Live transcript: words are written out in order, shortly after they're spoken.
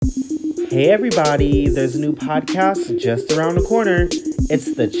Hey everybody, there's a new podcast just around the corner.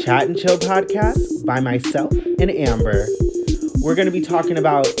 It's the Chat and Chill podcast by myself and Amber. We're going to be talking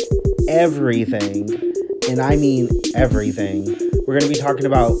about everything, and I mean everything. We're going to be talking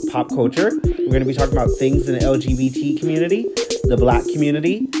about pop culture. We're going to be talking about things in the LGBT community, the Black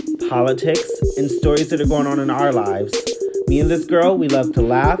community, politics, and stories that are going on in our lives. Me and this girl, we love to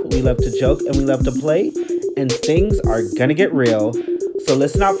laugh, we love to joke, and we love to play, and things are going to get real. So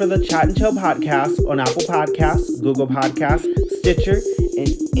listen out for the Chat and Chill podcast on Apple Podcasts, Google Podcasts, Stitcher, and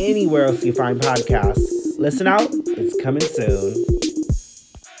anywhere else you find podcasts. Listen out, it's coming soon.